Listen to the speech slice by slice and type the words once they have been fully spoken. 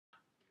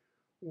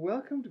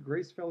Welcome to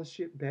Grace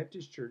Fellowship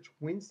Baptist Church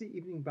Wednesday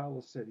evening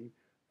Bible study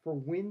for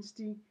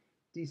Wednesday,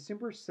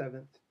 December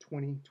 7th,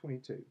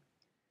 2022.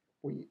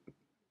 We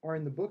are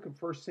in the book of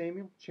 1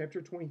 Samuel,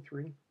 chapter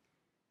 23,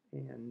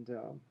 and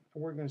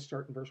we're going to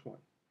start in verse 1.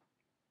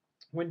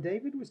 When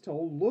David was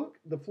told, "Look,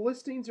 the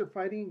Philistines are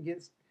fighting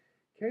against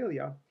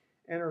Keilah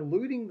and are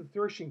looting the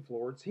threshing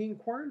floors," he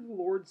inquired of the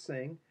Lord,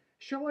 saying,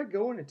 "Shall I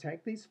go and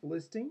attack these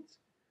Philistines?"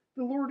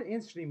 The Lord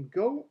answered him,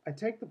 "Go,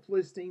 attack the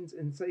Philistines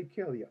and save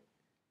Keilah."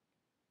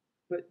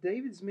 But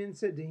David's men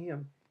said to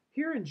him,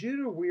 "Here in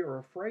Judah we are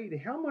afraid.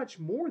 How much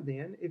more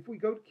then if we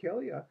go to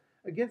Keilah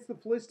against the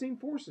Philistine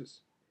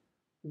forces?"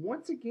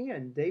 Once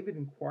again David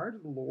inquired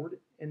of the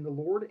Lord, and the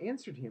Lord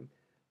answered him,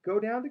 "Go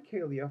down to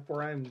Keilah,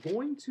 for I am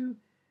going to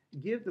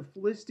give the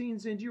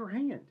Philistines into your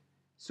hand."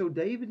 So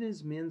David and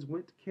his men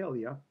went to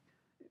Keilah,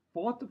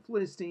 fought the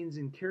Philistines,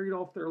 and carried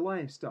off their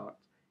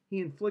livestock. He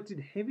inflicted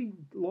heavy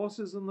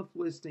losses on the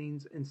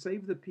Philistines and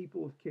saved the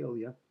people of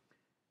Keilah.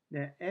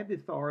 Now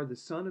Abiathar, the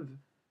son of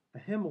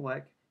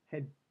Ahimelech,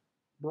 had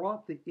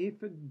brought the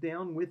ephod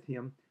down with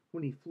him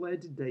when he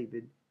fled to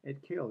David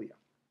at Keilah.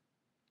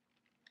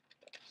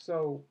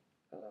 So,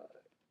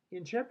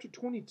 in chapter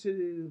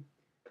 22,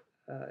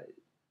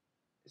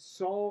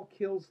 Saul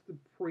kills the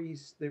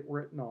priests that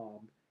were at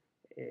Nob.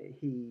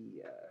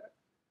 He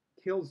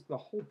kills the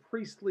whole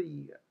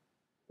priestly,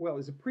 well,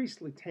 it's a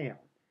priestly town.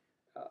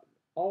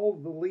 All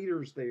the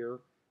leaders there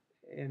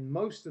and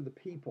most of the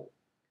people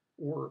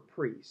were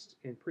priests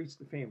and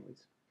priestly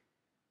families.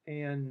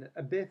 And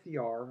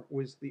Abiathar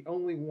was the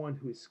only one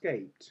who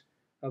escaped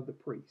of the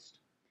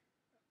priest.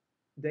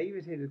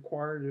 David had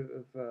acquired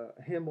of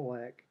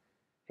Ahimelech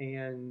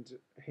and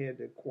had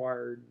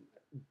acquired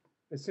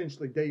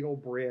essentially day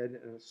old bread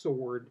and a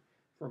sword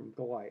from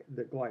Goliath,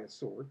 the Goliath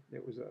sword.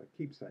 It was a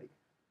keepsake.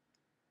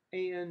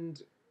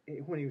 And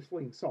when he was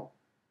fleeing Saul.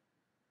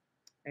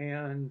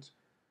 And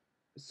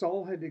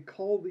Saul had to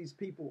call these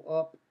people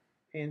up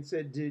and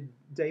said, "Did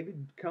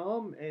David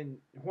come?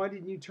 And why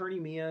didn't you turn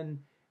him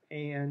in?"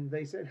 And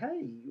they said,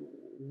 "Hey,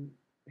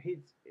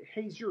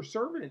 he's your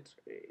servant.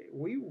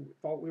 We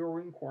thought we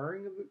were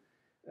inquiring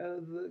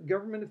of the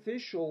government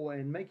official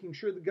and making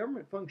sure the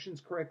government functions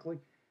correctly."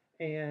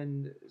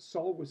 And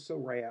Saul was so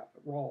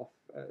wroth,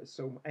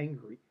 so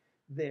angry,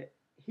 that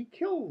he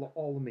killed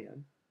all the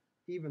men,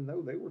 even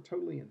though they were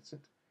totally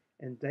innocent.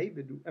 And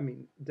David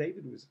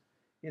was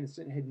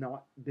innocent, had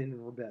not been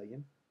in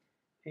rebellion.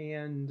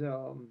 And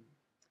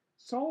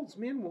Saul's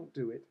men won't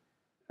do it.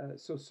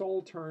 So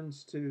Saul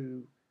turns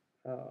to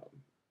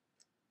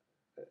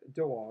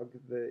Doeg,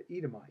 the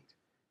Edomite,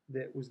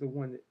 that was the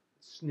one that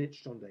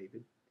snitched on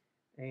David,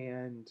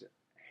 and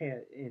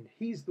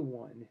he's the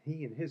one,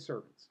 he and his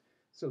servants.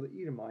 So the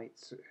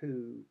Edomites,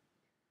 who,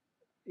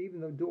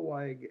 even though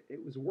Doeg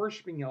it was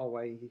worshiping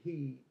Yahweh,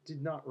 he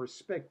did not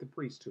respect the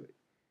priesthood.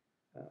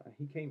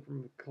 He came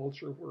from a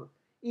culture where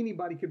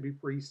anybody could be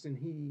priest, and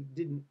he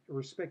didn't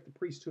respect the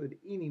priesthood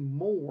any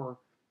more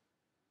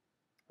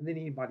than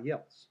anybody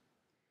else.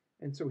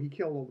 And so he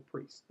killed all the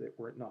priests that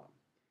were at Nob.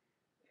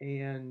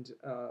 And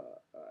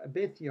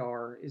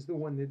Abiathar is the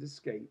one that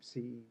escapes.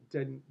 He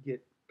doesn't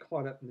get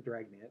caught up in the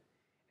dragnet.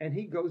 And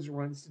he goes and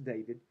runs to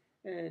David,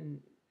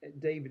 and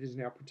David is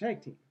now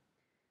protecting him.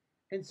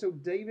 And so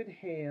David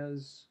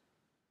has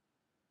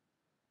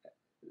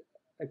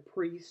a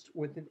priest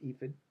with an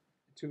ephod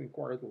to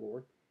inquire of the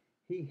Lord.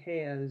 He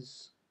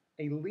has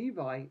a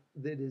Levite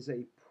that is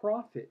a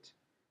prophet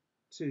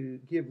to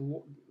give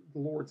the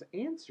Lord's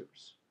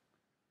answers.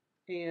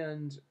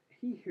 And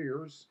he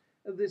hears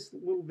of this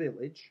little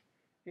village,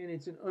 and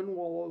it's an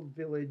unwalled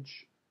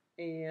village,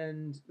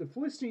 and the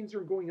Philistines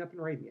are going up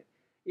and raiding it.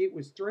 It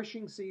was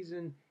threshing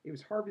season, it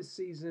was harvest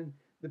season.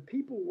 The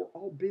people were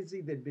all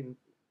busy. They'd been,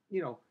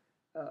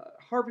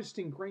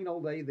 harvesting grain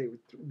all day. They've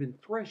been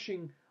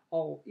threshing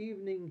all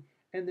evening,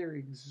 and they're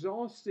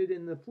exhausted,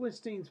 and the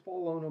Philistines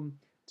fall on them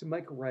to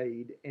make a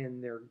raid,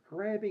 and they're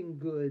grabbing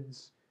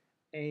goods,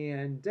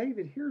 and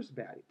David hears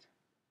about it.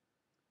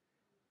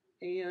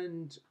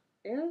 And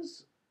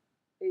as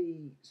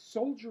a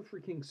soldier for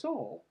King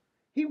Saul,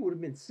 he would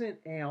have been sent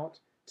out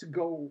to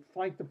go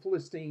fight the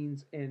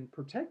Philistines and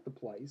protect the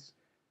place.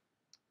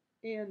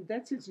 And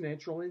that's his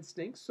natural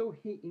instinct. So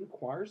he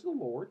inquires of the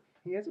Lord.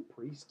 He has a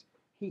priest.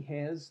 He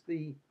has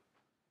the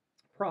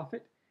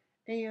prophet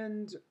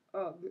and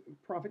the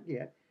prophet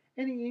Gad.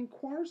 And he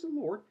inquires of the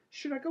Lord,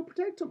 "Should I go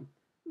protect him?"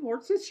 The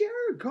Lord says,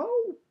 "Sure,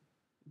 go.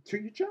 Do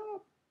your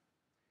job."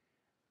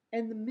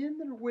 And the men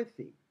that are with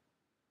him.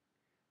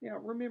 Now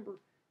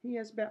remember, he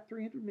has about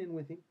 300 men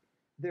with him.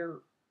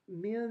 They're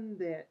men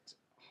that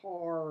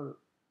are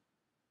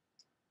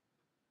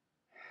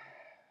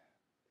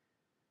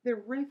they're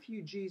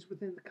refugees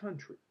within the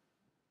country.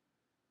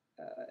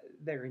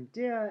 They're in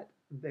debt.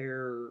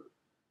 They're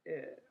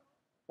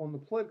on the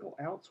political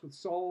outs with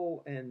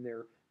Saul, and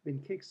they're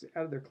been kicked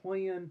out of their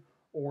clan,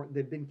 or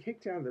they've been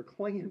kicked out of their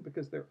clan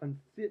because they're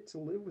unfit to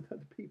live with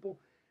other people.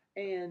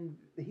 And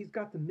he's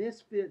got the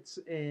misfits,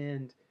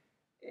 and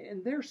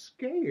they're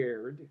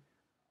scared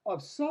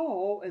of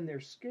Saul, and they're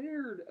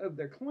scared of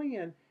their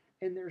clan,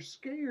 and they're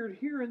scared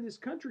here in this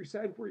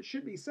countryside where it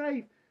should be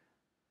safe.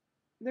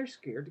 They're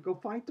scared to go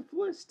fight the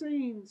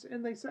Philistines.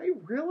 And they say,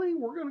 really?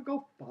 We're going to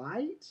go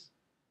fight?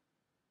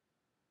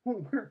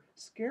 When we're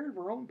scared of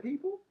our own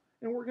people?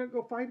 And we're going to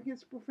go fight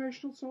against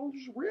professional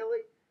soldiers?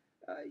 Really?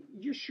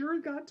 You sure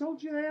God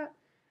told you that?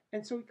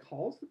 And so he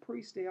calls the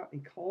priest out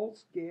and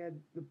calls Gad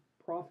the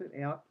prophet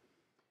out.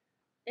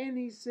 And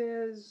he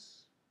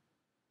says,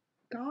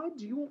 God,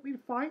 do you want me to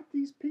fight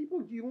these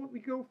people? Do you want me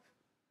to go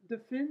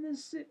defend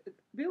this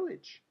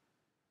village?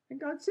 And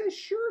God says,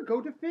 sure,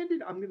 go defend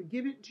it. I'm going to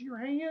give it into your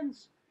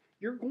hands.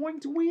 You're going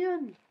to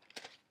win.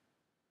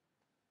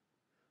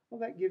 Well,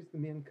 that gives the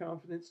men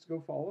confidence to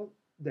go follow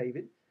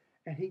David.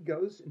 And he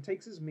goes and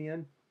takes his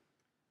men,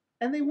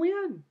 and they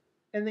win.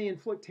 And they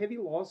inflict heavy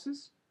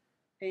losses,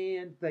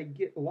 and they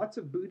get lots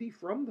of booty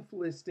from the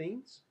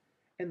Philistines,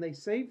 and they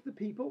save the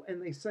people,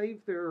 and they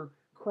save their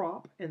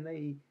crop, and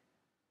they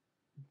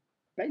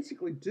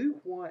basically do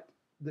what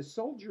the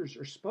soldiers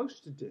are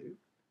supposed to do.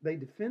 They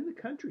defend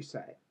the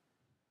countryside.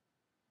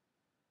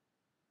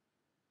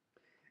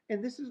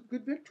 And this is a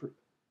good victory.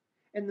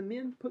 And the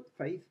men put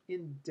faith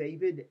in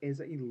David as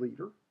a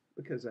leader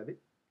because of it.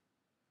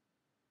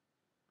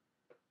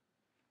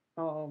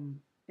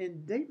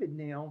 And David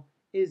now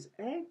is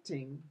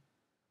acting,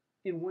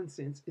 in one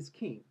sense, as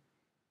king.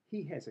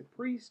 He has a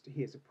priest,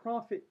 he has a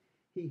prophet,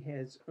 he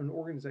has an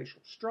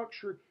organizational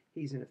structure,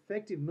 he's an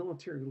effective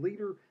military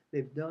leader.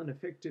 They've done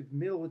effective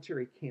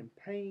military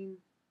campaign.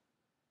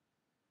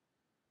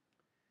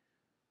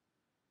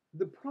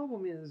 The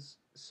problem is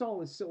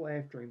Saul is still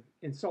after him,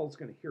 and Saul's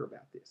going to hear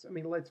about this. I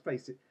mean, let's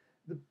face it,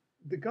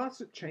 the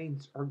gossip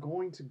chains are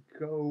going to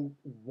go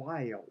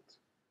wild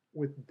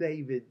with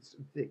David's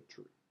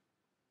victory.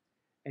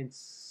 And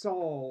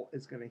Saul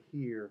is going to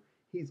hear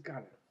he's got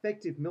an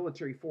effective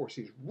military force.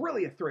 He's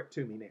really a threat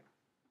to me now.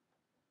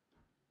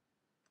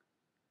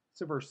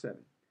 So verse 7.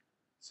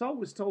 Saul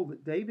was told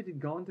that David had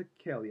gone to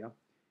Keilah,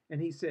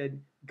 and he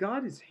said,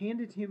 God has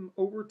handed him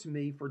over to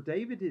me, for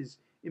David has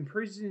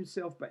imprisoned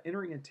himself by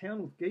entering a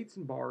town with gates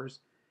and bars.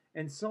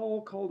 And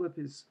Saul called up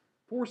his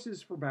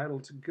forces for battle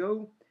to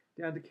go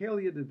down to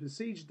Keilah to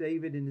besiege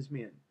David and his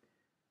men.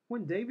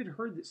 When David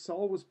heard that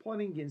Saul was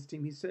plotting against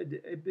him, he said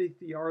to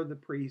Abiathar the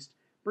priest,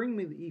 bring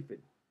me the ephod.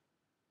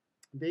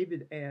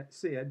 David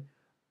said,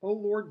 O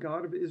Lord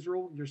God of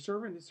Israel, your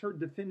servant has heard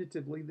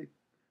definitively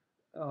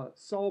that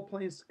Saul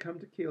plans to come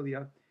to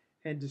Keilah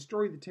and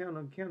destroy the town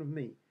on account of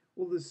me.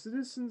 Will the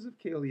citizens of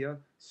Keilah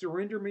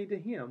surrender me to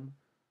him?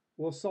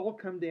 Will Saul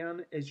come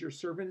down as your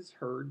servant has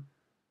heard?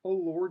 O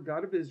Lord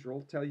God of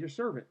Israel, tell your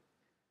servant.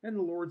 And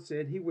the Lord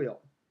said, he will.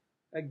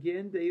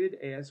 Again David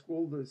asked,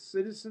 will the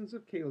citizens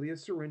of Keilah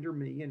surrender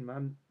me and my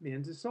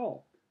men to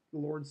Saul? The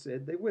Lord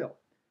said, they will.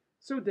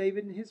 So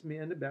David and his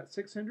men, about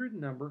 600 in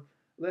number,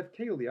 left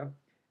Keilah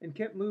and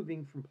kept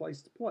moving from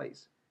place to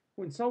place.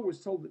 When Saul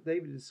was told that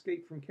David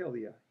escaped from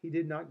Keilah, he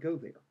did not go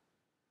there.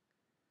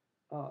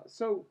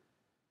 So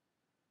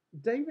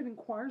David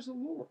inquires of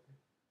the Lord.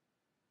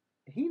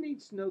 He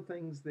needs to know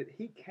things that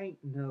he can't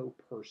know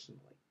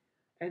personally.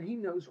 And he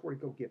knows where to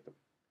go get them.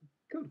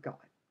 Go to God.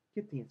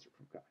 Get the answer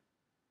from God.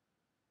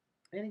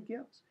 And he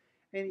gives.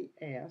 And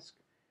he asks.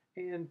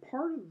 And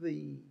part of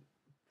the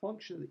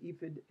function of the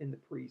ephod and the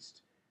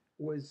priest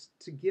was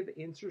to give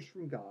answers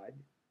from God.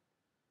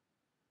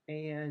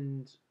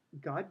 And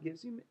God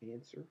gives him an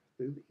answer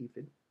through the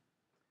ephod.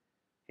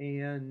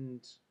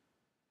 And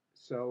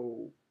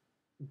so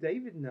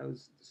David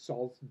knows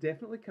Saul's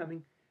definitely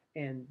coming.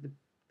 And the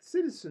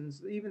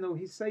citizens, even though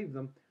he saved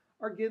them,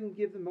 are going to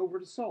give them over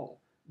to Saul.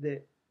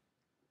 That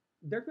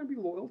they're going to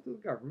be loyal to the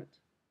government.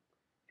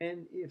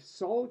 And if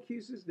Saul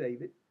accuses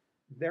David,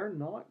 they're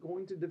not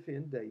going to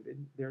defend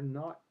David. They're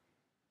not.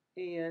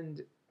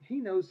 And he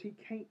knows he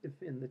can't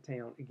defend the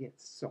town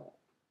against Saul.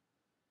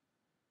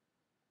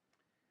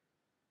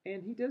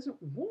 And he doesn't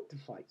want to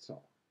fight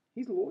Saul.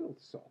 He's loyal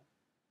to Saul.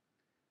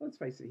 Let's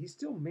face it, he's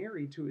still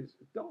married to his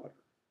daughter.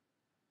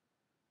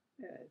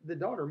 The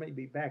daughter may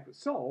be back with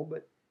Saul,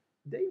 but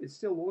David's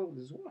still loyal to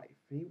his wife.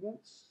 He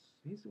wants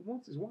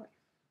his wife.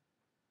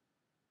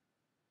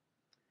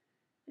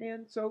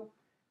 And so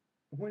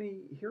when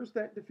he hears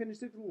that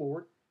definitive of the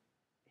Lord,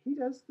 he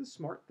does the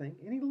smart thing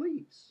and he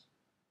leaves.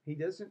 He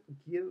doesn't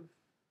give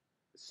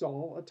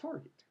Saul a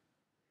target.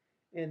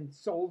 And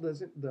Saul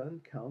doesn't then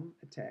come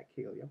attack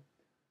Keilah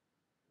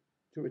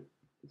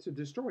to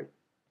destroy it.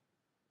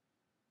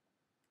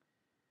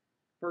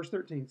 Verse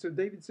 13. So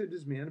David said to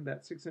his men,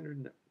 about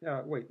 600.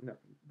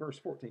 Verse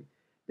 14.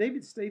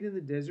 David stayed in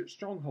the desert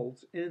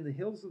strongholds and in the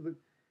hills of the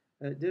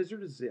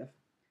desert of Ziph.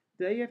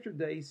 Day after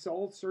day,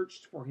 Saul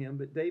searched for him,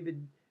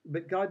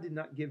 but God did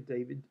not give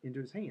David into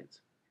his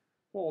hands.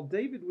 While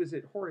David was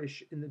at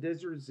Horesh in the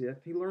desert of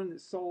Ziph, he learned that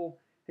Saul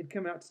had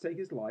come out to take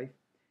his life,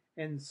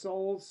 and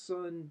Saul's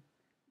son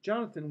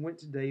Jonathan went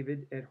to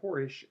David at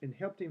Horesh and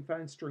helped him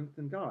find strength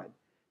in God.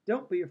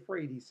 Don't be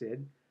afraid, he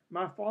said.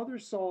 My father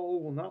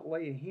Saul will not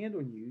lay a hand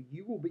on you.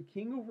 You will be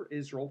king over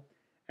Israel,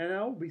 and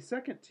I will be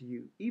second to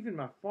you. Even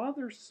my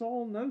father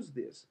Saul knows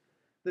this.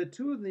 The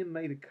two of them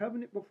made a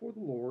covenant before the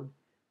Lord.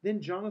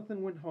 Then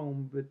Jonathan went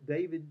home, but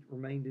David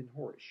remained in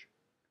Horish.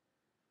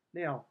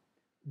 Now,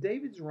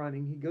 David's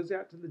running. He goes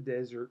out to the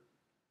desert.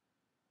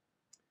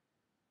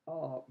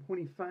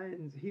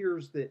 When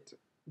hears that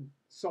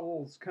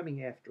Saul's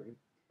coming after him,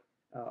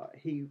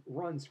 he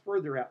runs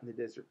further out in the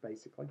desert,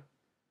 basically.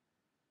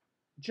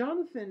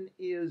 Jonathan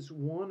is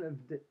one of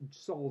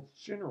Saul's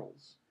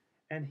generals,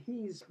 and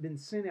he's been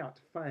sent out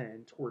to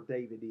find where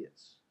David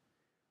is.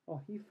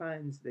 Well, he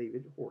finds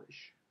David at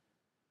Horish.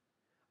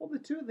 Well, the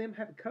two of them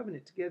have a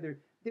covenant together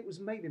that was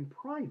made in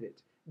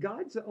private.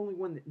 God's the only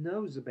one that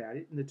knows about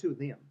it, and the two of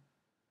them.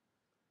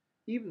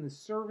 Even the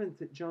servant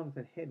that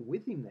Jonathan had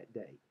with him that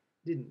day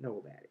didn't know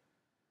about it.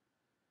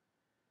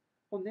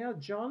 Well, now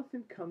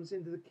Jonathan comes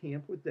into the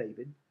camp with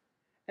David,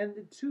 and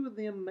the two of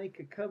them make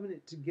a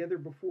covenant together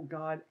before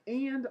God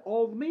and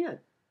all the men.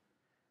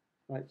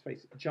 Let's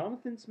face it,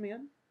 Jonathan's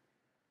men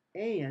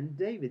and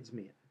David's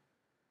men.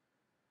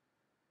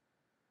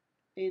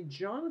 And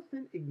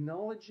Jonathan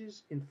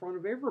acknowledges in front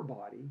of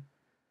everybody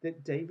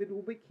that David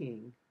will be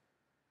king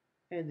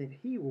and that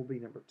he will be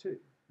number two,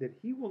 that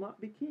he will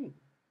not be king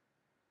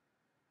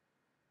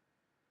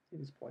in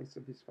his place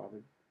of his father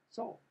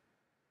Saul.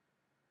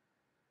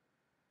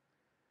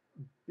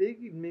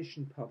 Big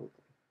admission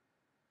publicly.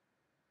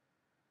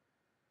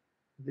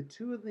 The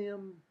two of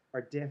them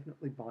are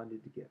definitely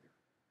bonded together.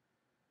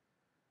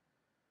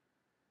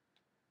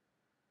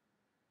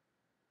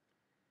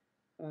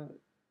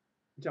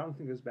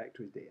 Jonathan goes back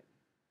to his dad.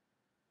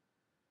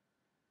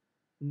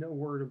 No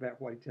word about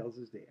what he tells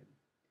his dad.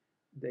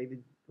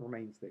 David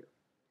remains there.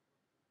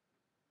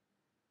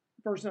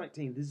 Verse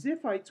 19, the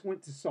Ziphites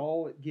went to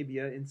Saul at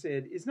Gibeah and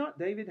said, is not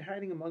David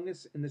hiding among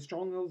us in the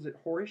strongholds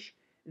at Horish,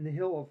 in the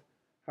hill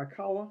of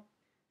Hachilah,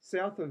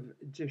 south of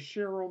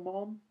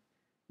Jesheromoam?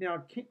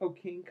 Now, O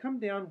king, come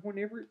down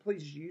whenever it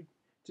pleases you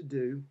to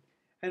do,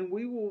 and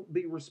we will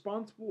be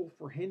responsible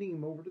for handing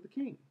him over to the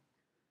king.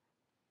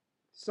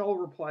 Saul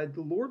replied,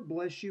 the Lord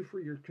bless you for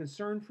your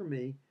concern for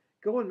me.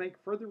 Go and make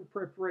further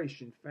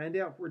preparation. Find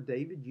out where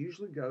David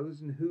usually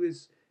goes and who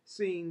is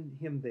seeing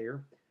him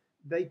there.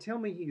 They tell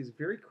me he is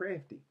very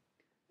crafty.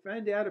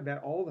 Find out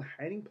about all the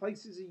hiding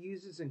places he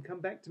uses and come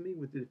back to me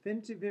with the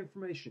definitive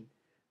information.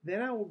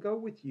 Then I will go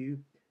with you.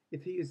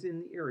 If he is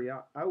in the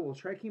area, I will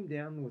track him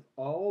down with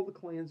all the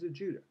clans of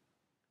Judah.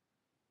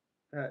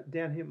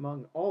 Down him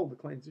among all the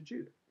clans of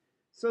Judah.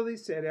 So they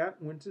set out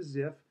and went to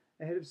Ziph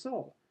ahead of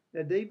Saul.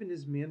 Now David and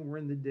his men were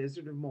in the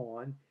desert of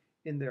Maon,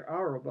 in their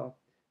Arabah,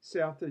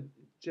 south of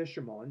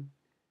Jeshimon.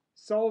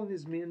 Saul and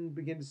his men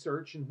began to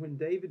search, and when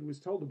David was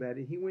told about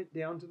it, he went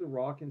down to the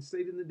rock and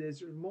stayed in the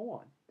desert of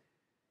Maon.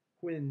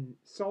 When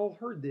Saul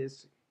heard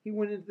this, he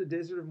went into the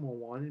desert of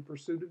Maon in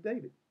pursuit of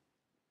David.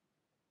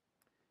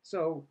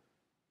 So,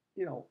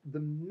 the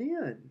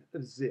men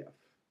of Ziph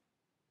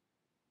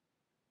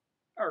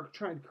are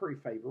trying to curry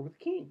favor with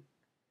the king,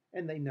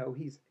 and they know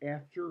he's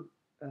after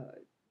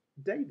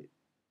David.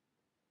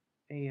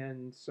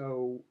 And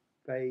so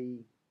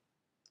they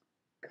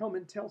come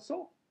and tell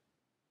Saul.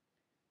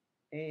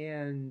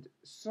 And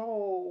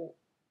Saul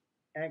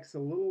acts a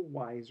little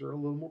wiser, a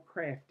little more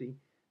crafty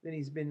than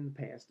he's been in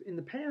the past. In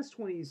the past,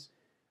 when he's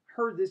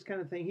heard this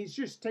kind of thing, he's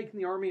just taken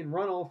the army and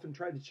run off and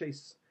tried to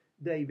chase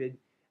David,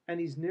 and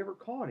he's never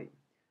caught him.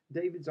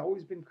 David's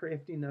always been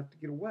crafty enough to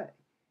get away.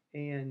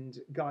 And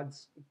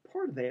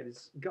part of that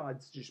is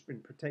God's just been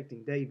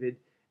protecting David,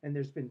 and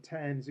there's been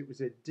times it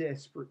was a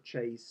desperate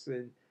chase,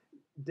 and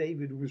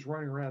David was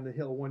running around the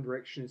hill one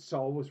direction, and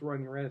Saul was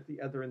running around at the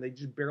other, and they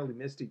just barely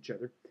missed each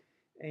other.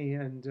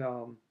 And,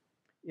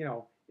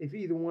 if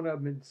either one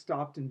of them had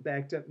stopped and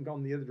backed up and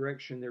gone the other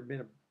direction, there'd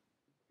been a,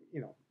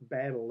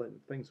 battle, and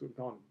things would have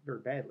gone very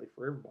badly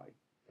for everybody.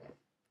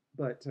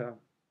 But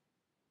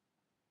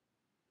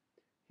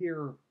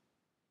here,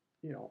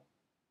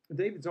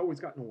 David's always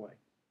gotten away.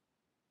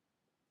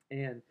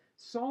 And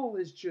Saul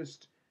is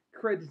just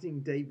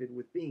crediting David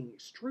with being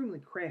extremely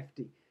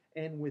crafty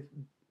and with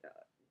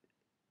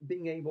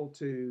being able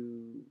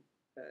to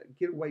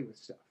get away with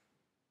stuff.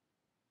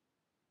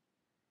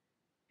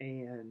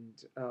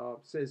 And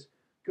says,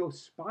 go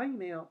spy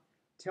him out,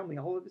 tell me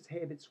all of his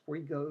habits, where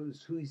he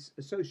goes, who he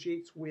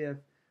associates with,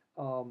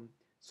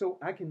 so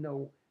I can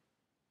know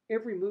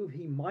every move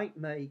he might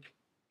make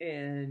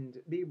and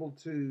be able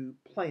to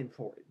plan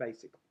for it,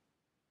 basically.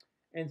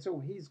 And so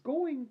he's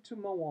going to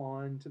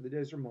Maon, to the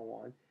desert of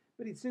Maon,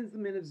 but he sends the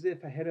men of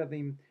Ziph ahead of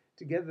him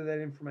to gather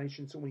that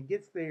information. So when he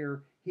gets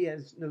there, he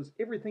knows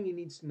everything he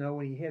needs to know,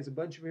 and he has a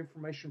bunch of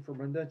information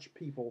from a bunch of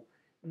people,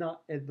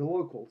 not the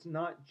locals,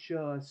 not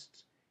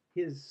just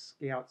his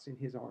scouts in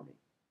his army,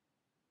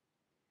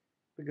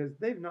 because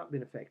they've not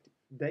been effective.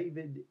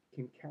 David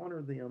can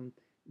counter them.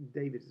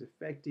 David is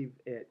effective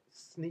at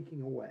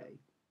sneaking away.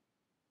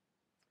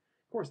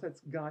 Of course,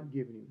 that's God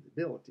giving him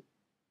the ability.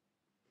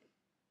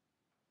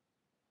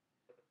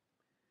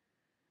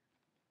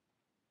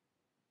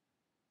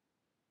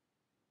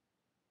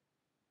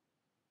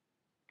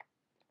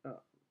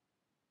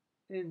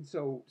 And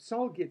so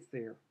Saul gets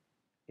there,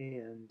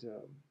 and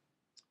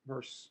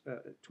verse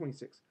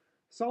 26.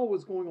 Saul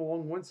was going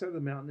along one side of the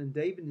mountain, and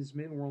David and his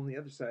men were on the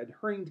other side,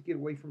 hurrying to get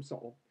away from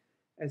Saul.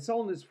 As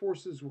Saul and his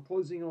forces were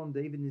closing on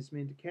David and his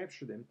men to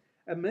capture them,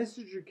 a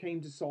messenger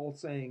came to Saul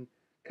saying,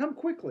 "Come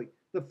quickly,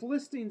 the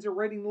Philistines are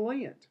raiding the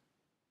land."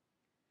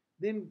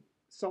 Then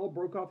Saul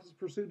broke off his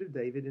pursuit of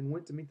David and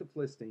went to meet the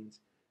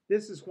Philistines.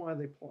 This is why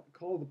they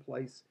call the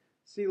place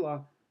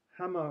Selah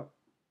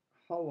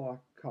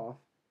Hamahalakoth.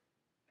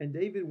 And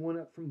David went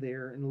up from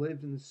there and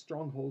lived in the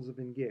strongholds of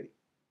En-gedi.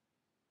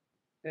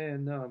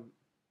 And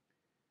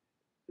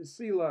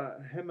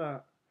Selah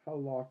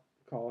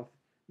Hamahalakoth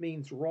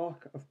means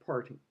rock of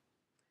parting.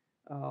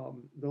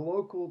 The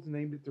locals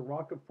named it the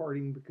rock of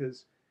parting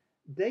because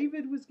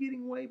David was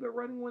getting away by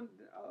running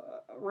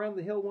around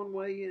the hill one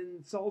way,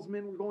 and Saul's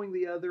men were going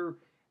the other,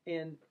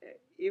 and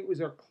it was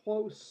a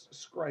close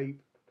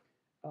scrape.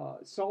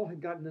 Saul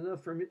had gotten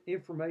enough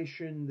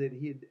information that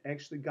he had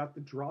actually got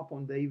the drop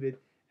on David,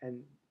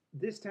 and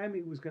this time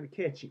he was going to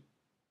catch him.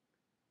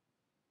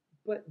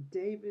 But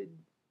David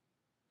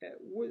it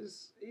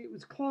was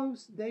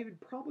close. David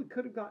probably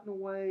could have gotten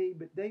away,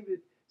 but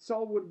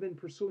Saul would have been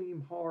pursuing him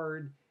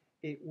hard.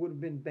 It would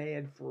have been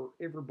bad for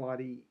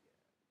everybody,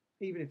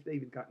 even if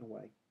David gotten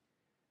away.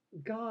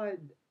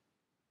 God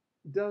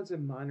does a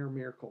minor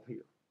miracle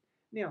here.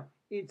 Now,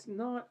 it's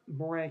not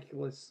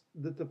miraculous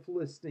that the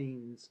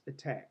Philistines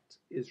attacked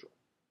Israel.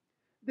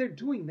 They're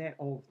doing that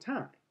all the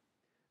time.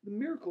 The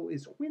miracle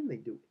is when they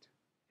do it,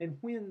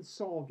 and when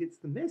Saul gets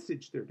the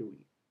message they're doing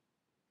it.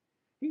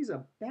 He's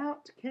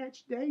about to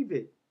catch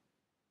David,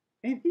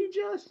 and he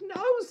just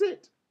knows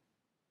it.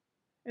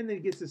 And then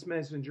he gets this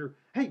messenger,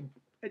 "Hey,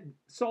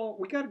 Saul,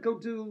 we got to go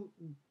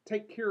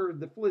take care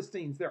of the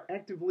Philistines. They're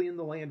actively in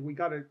the land.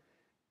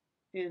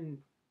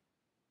 And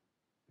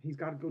he's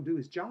got to go do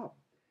his job."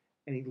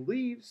 And he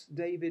leaves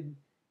David,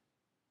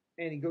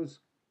 and he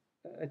goes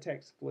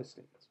attacks the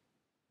Philistines,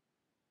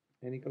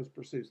 and he goes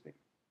pursues them.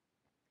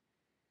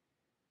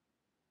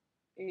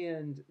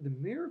 And the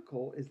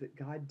miracle is that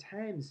God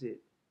times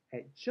it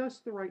at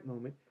just the right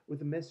moment, with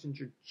the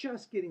messenger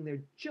just getting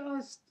there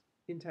just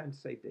in time to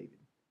save David.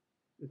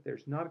 That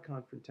there's not a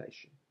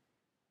confrontation.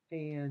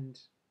 And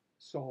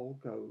Saul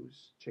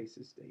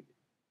chases David.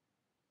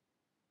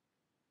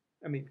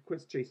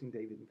 Quits chasing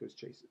David and goes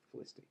chase the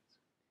Philistines.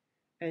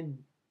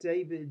 And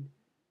David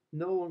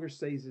no longer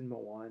stays in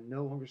Moan,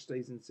 no longer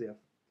stays in Ziph.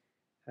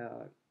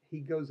 He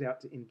goes out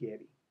to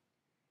En-gedi.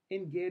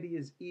 En-gedi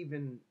is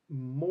even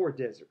more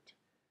desert.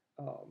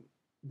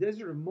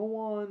 Desert of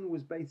Moan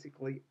was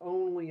basically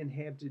only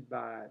inhabited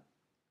by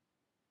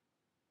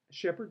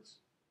shepherds,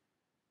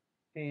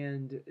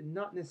 and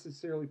not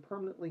necessarily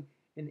permanently.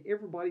 And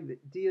everybody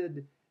that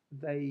did,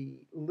 they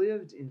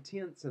lived in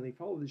tents, and they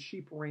followed the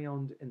sheep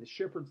around, and the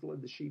shepherds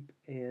led the sheep,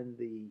 and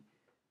the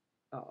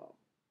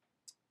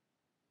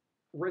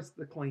rest of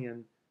the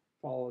clan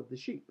followed the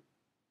sheep.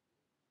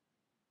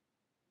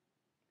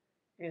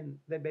 And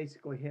they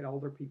basically had all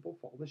their people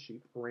follow the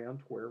sheep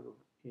around wherever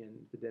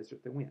in the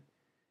desert they went.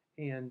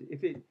 And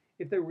if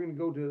they were going to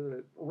go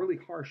to a really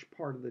harsh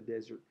part of the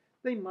desert,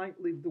 they might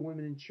leave the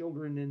women and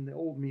children and the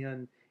old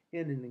men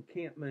in an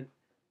encampment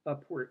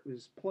up where it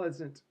was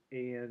pleasant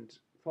and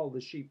follow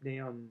the sheep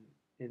down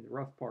in the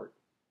rough part.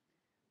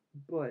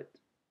 But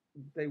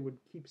they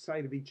would keep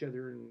sight of each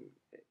other, and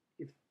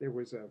if there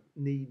was a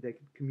need, they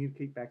could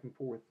communicate back and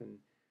forth and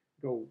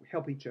go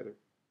help each other.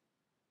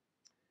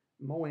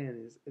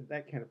 Moan is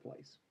that kind of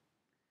place.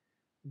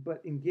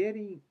 But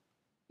En-gedi,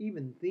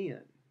 even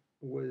then,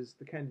 was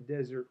the kind of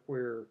desert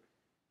where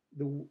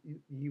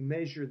you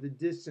measure the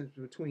distance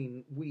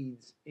between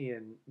weeds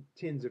in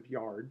tens of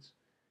yards,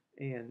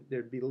 and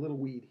there'd be a little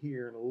weed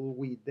here and a little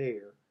weed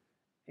there,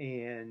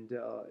 and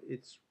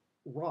it's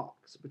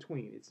rocks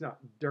between. It's not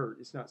dirt,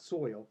 it's not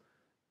soil,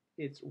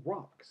 it's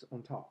rocks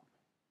on top,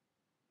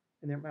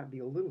 and there might be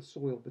a little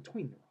soil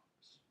between the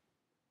rocks.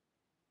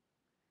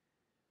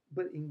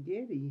 But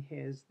En-gedi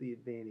has the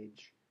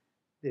advantage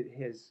that it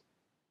has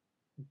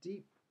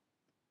deep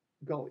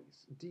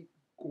gullies, deep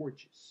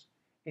gorges,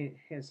 and it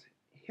has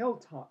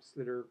hilltops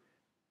that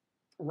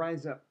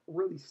rise up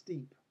really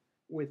steep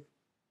with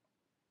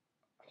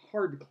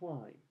hard to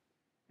climb,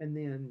 and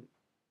then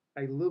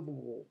a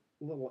livable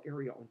little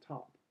area on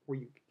top where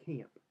you could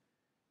camp.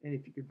 And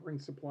if you could bring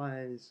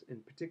supplies,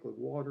 and particularly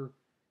water,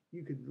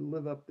 you could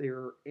live up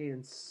there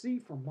and see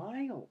for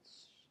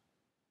miles.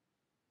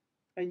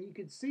 And you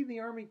could see the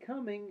army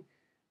coming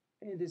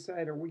and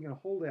decide, are we going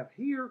to hold out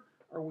here?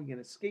 Or are we going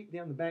to escape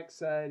down the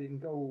backside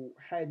and go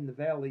hide in the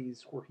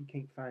valleys where he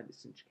can't find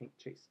us and can't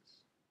chase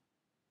us?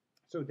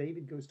 So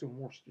David goes to a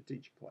more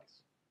strategic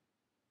place.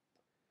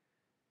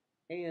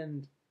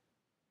 And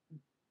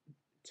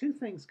two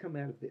things come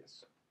out of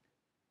this.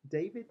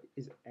 David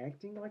is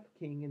acting like a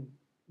king, and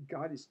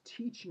God is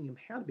teaching him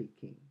how to be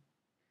king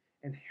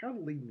and how to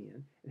lead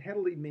men and how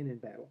to lead men in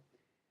battle.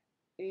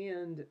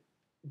 And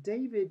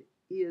David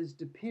is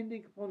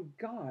depending upon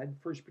God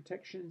for his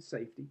protection and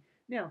safety.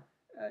 Now,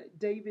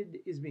 David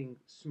is being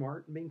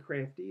smart and being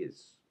crafty,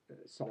 as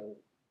Saul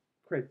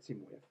credits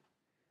him with.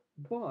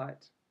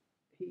 But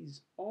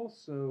he's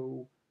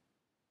also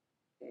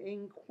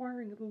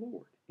inquiring of the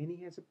Lord. And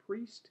he has a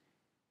priest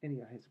and he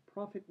has a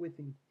prophet with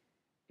him,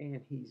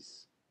 and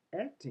he's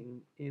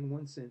acting, in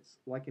one sense,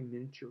 like a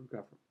miniature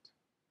government.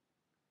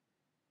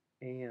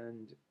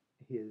 And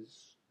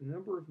his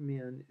number of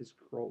men is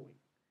growing.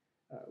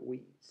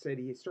 We said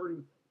he had started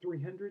with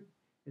 300,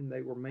 and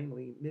they were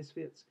mainly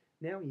misfits.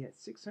 Now he has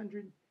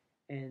 600,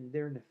 and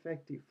they're an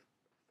effective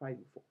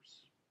fighting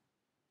force.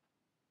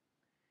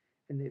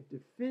 And they've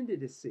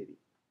defended a city.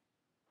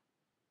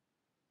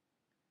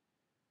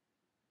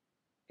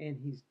 And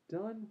he's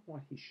done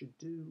what he should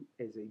do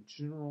as a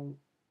general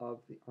of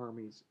the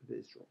armies of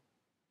Israel.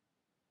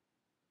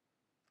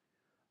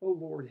 O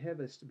Lord,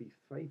 have us to be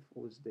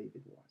faithful as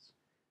David was,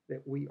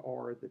 that we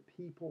are the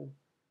people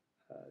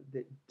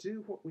that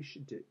do what we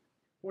should do.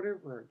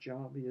 Whatever our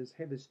job is,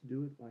 have us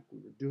do it like we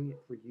were doing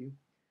it for you,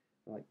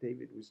 like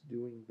David was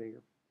doing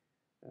there.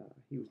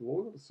 He was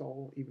loyal to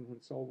Saul, even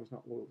when Saul was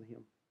not loyal to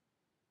him.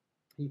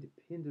 He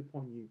depended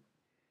upon you.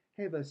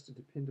 Have us to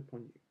depend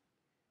upon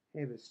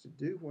you. Have us to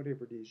do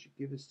whatever it is you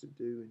give us to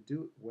do, and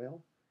do it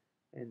well,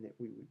 and that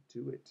we would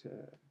do it,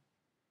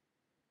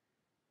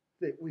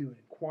 that we would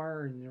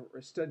inquire and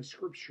study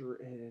Scripture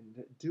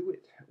and do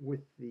it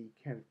with the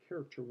kind of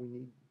character we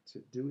need to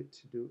do it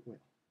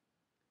well.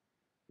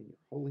 In your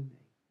holy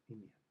name,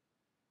 amen.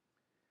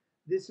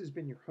 This has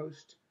been your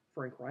host,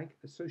 Frank Reich,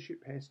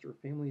 Associate Pastor of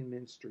Family and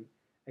Ministry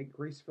at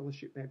Grace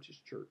Fellowship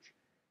Baptist Church.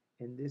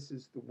 And this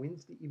is the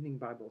Wednesday evening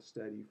Bible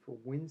study for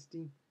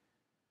Wednesday,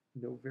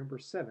 December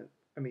 7th,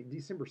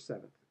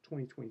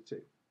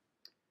 2022.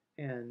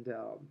 And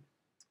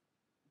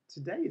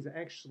today is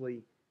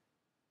actually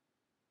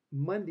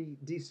Monday,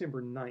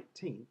 December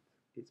 19th.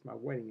 It's my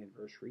wedding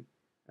anniversary,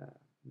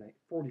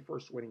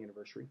 41st wedding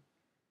anniversary.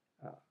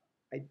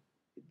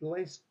 The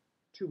last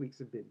 2 weeks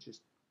have been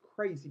just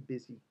crazy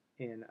busy,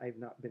 and I've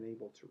not been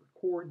able to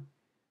record.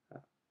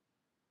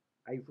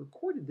 I've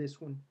recorded this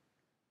one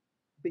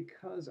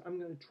because I'm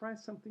going to try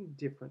something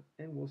different,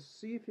 and we'll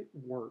see if it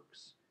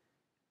works.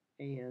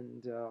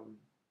 And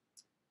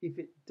if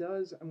it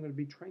does, I'm going to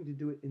be trying to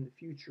do it in the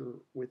future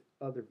with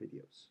other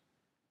videos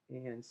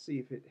and see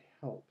if it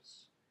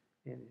helps.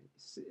 And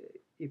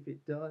if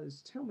it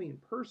does, tell me in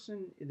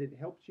person that it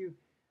helped you,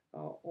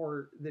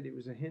 or that it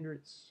was a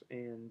hindrance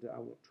and I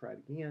won't try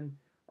it again,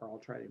 or I'll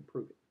try to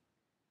improve it.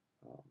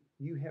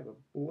 You have a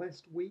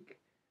blessed week.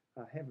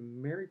 Have a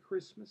Merry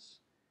Christmas.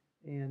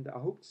 And I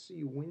hope to see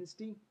you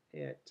Wednesday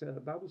at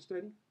Bible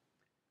study,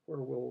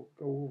 where we'll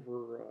go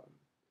over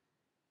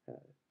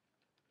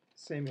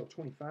Samuel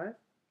 25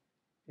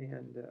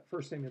 and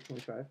 1 Samuel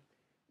 25.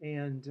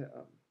 And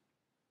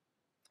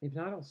if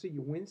not, I'll see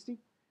you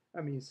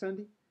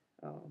Sunday.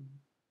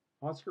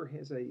 Oscar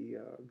has a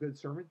good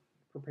sermon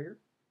prepared.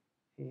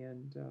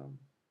 And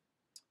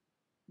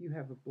you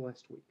have a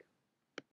blessed week.